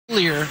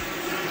earlier.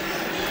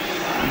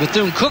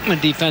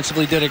 Bethune-Cookman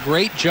defensively did a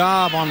great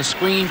job on the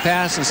screen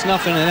pass and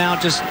snuffing it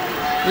out, just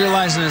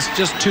realizing it's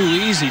just too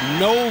easy.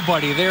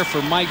 Nobody there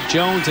for Mike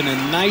Jones, and a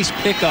nice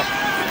pickup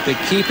to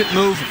keep it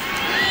moving.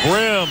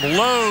 Brim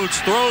loads,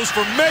 throws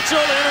for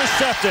Mitchell,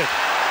 intercepted.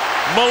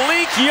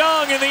 Malik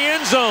Young in the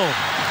end zone.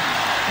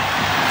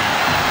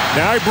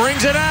 Now he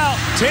brings it out.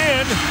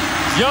 10,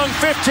 Young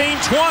 15,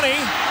 20,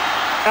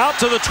 out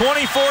to the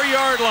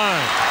 24-yard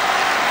line.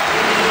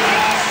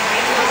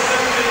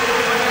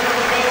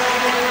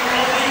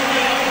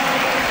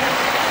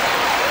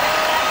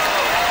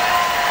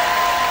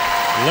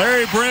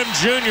 Larry Brim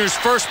Jr.'s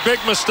first big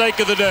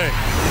mistake of the day.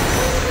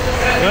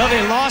 Well,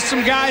 they lost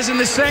some guys in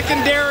the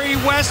secondary,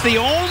 West. The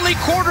only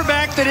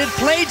quarterback that had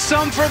played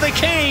some for the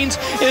Canes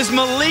is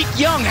Malik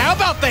Young. How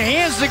about the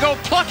hands to go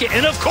pluck it?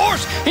 And, of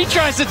course, he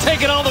tries to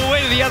take it all the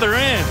way to the other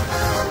end.